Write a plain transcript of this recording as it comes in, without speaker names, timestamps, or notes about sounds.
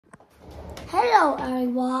Hello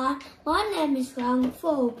everyone, my name is Rang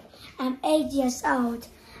Phu. I'm 8 years old.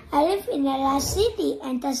 I live in a large city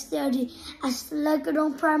and I study at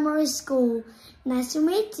Legadong Primary School. Nice to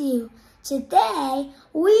meet you. Today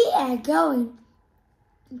we are going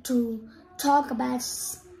to talk about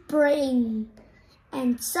spring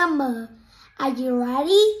and summer. Are you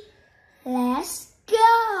ready? Let's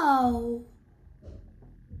go!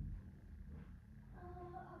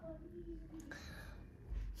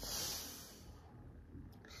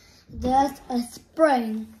 There's a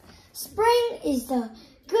spring. Spring is the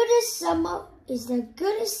goodest summer, is the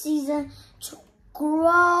goodest season to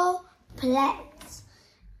grow plants.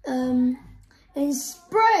 In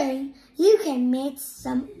spring, you can meet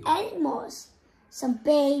some animals, some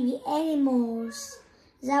baby animals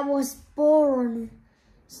that was born.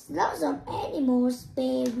 Lots of animals,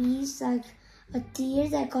 babies like a deer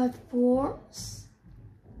that got born.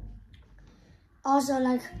 Also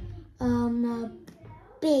like a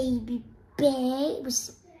baby bear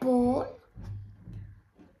was born,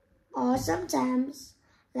 or sometimes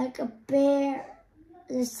like a bear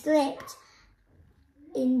that slept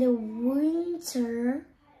in the winter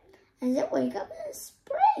and then wake up in the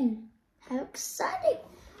spring. How exciting!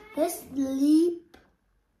 Let's sleep.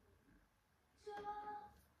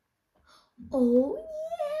 Oh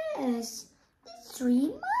yes,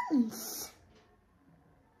 3 months.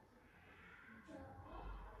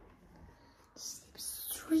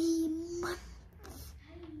 3 months.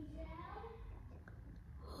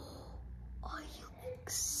 Are you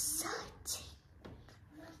excited?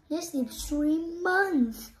 They sleep 3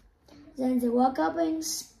 months. Then they wake up in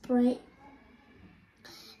spring.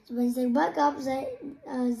 When they wake up,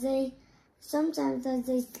 they sometimes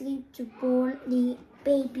they sleep to born the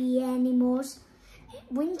baby animals.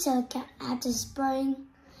 Winter can add the spring,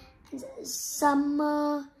 and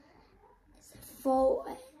summer, fall.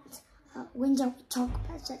 Winter, we talk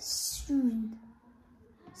about that soon.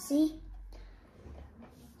 See?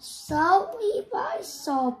 So if I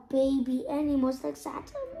saw baby animals like that,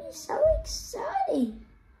 it would be so exciting.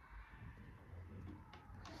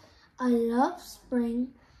 I love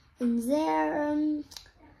spring, and there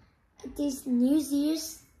these New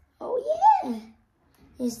Year's. Oh yeah,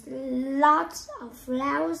 there's lots of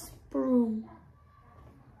flowers bloom.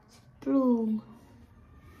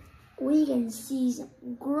 We can see some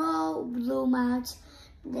bloom out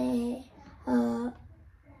their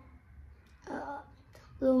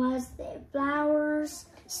flowers.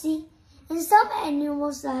 See, and some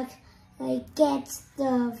animals like get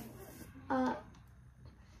the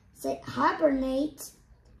they hibernate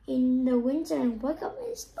in the winter and wake up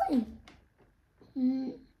in spring.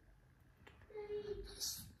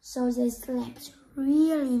 So they slept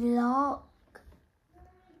really long.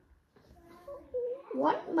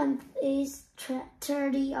 1 month is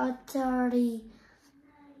 30 or 31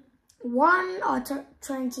 or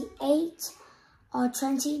 28 or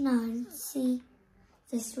 29. See,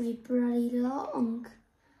 they sleep really long.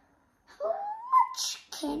 How much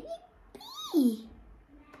can it be?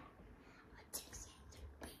 I think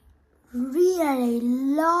they be really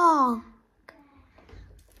long.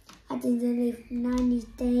 I think they live 90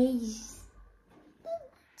 days.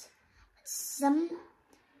 Some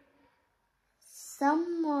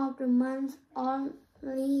of the months only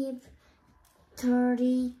live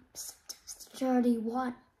 30,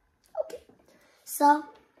 31. Okay, so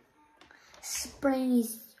spring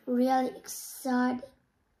is really exciting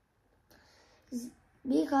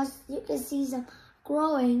because you can see some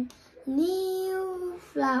growing new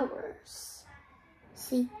flowers.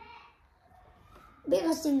 See,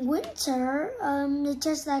 because in winter, it's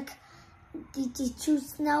just like it's too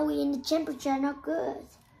snowy and the temperature not good.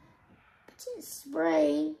 In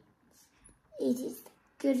spring, it is the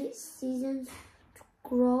goodest season to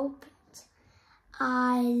grow plants.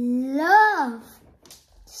 I love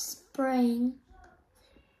spring,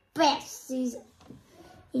 best season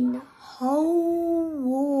in the whole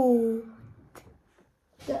world.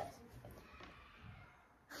 Good.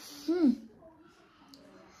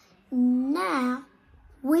 Now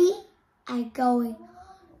we are going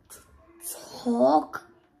to talk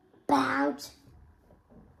about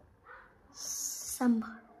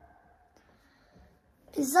summer.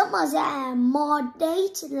 In summer there are more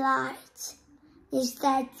daylight. They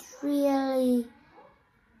start really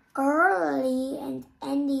early and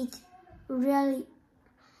ended really.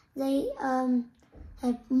 They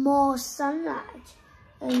have more sunlight,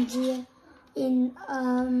 and in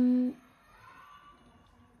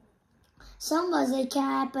summer they can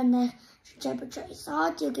happen. The temperature is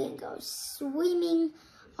hot. You can go swimming,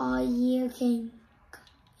 or you can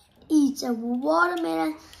eat a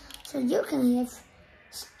watermelon. So you can have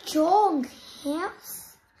strong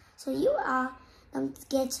health, so you don't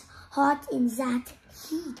get hot in that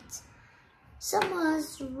heat.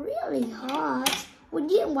 Summer's really hot. We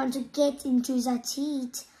didn't want to get into that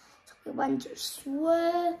heat, so we want to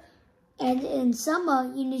sweat. And in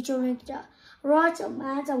summer, you need to drink the right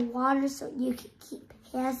amount of water so you can keep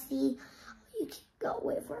healthy. You can go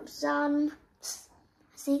away from sun.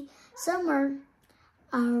 See, summer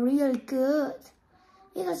are really good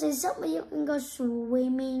because in summer you can go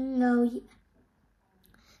swimming.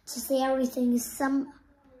 Just everything is summer.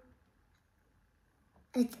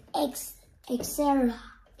 It's etc.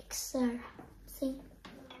 See,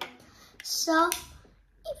 so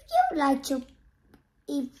if you like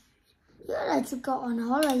to go on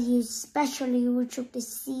holiday, especially we took the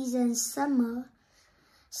season summer.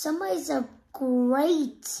 Summer is a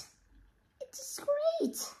great. It's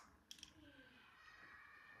great.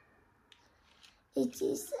 It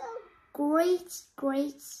is a great.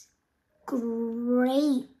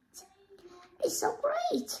 It's so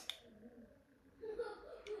great.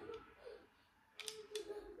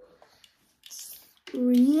 It's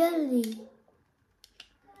really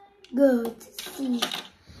good season.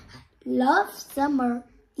 Love summer,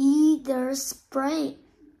 either spring.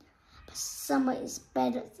 But summer is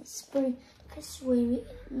better than spring because swimming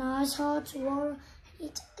in nice hot water and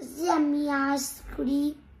eat yummy ice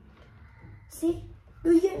cream. See,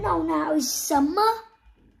 do you know now it's summer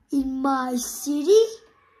in my city?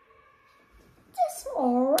 It's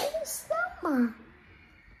already summer.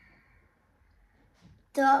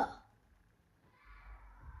 Duh.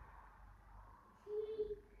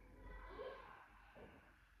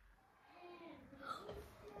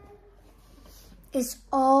 It's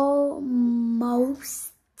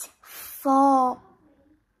almost fall.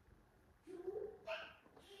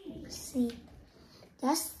 See,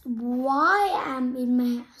 that's why I'm in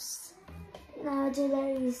my house. Now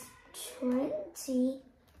today is 20.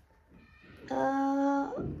 Wait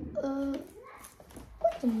a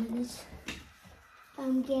minute.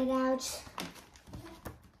 Get out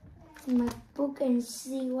my book and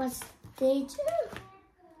see what's they do.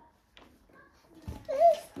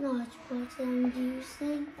 That's not what I'm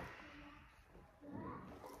using.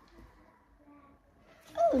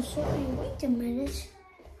 Oh, sorry, wait a minute.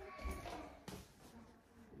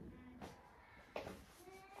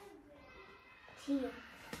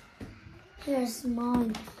 Here's my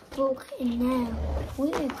book, and now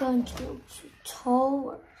we are going to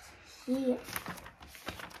towards here.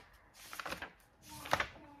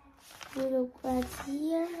 We look right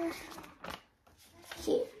here.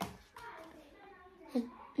 And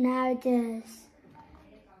now it is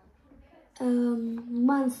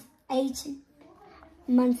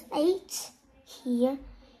month 8 here.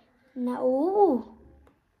 Now, ooh,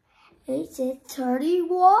 it's at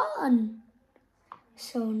 31.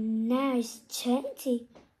 So now it's 20.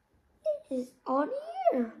 It is on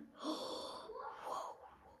here. Whoa.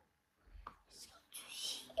 It's on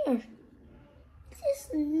here. It is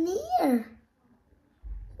near.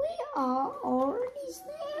 We are already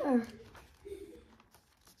there.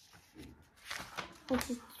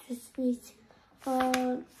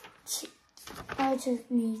 I just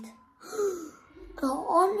need I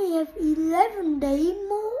only have 11 days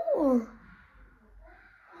more.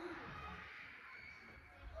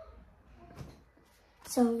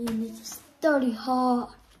 So you need to study hard.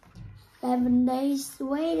 11 days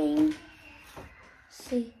waiting.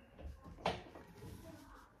 See, I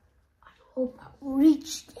hope I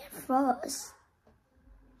reach there first.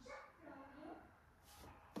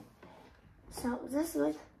 So this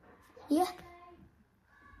is yeah.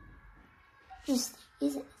 Just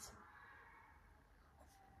isn't it?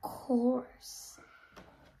 Of course.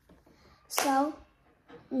 So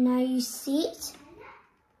now you see it.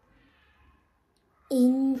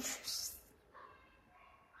 Interesting.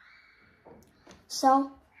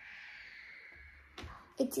 So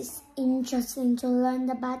it is interesting to learn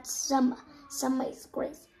about summer. Summer is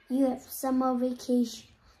great. You have summer vacation.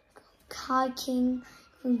 You go hiking.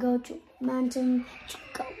 You can go to mountain to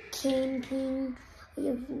go camping.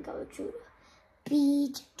 You can go to the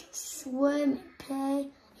beach to swim and play.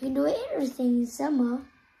 You can do everything in summer.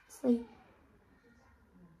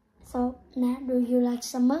 So now, do you like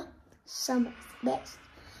summer? Summer is the best.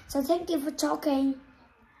 So thank you for talking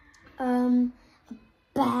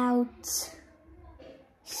about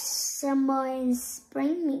summer and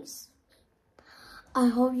spring music. I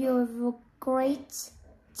hope you have a great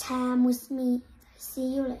time with me.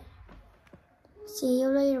 See you later. See you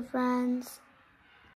later, friends.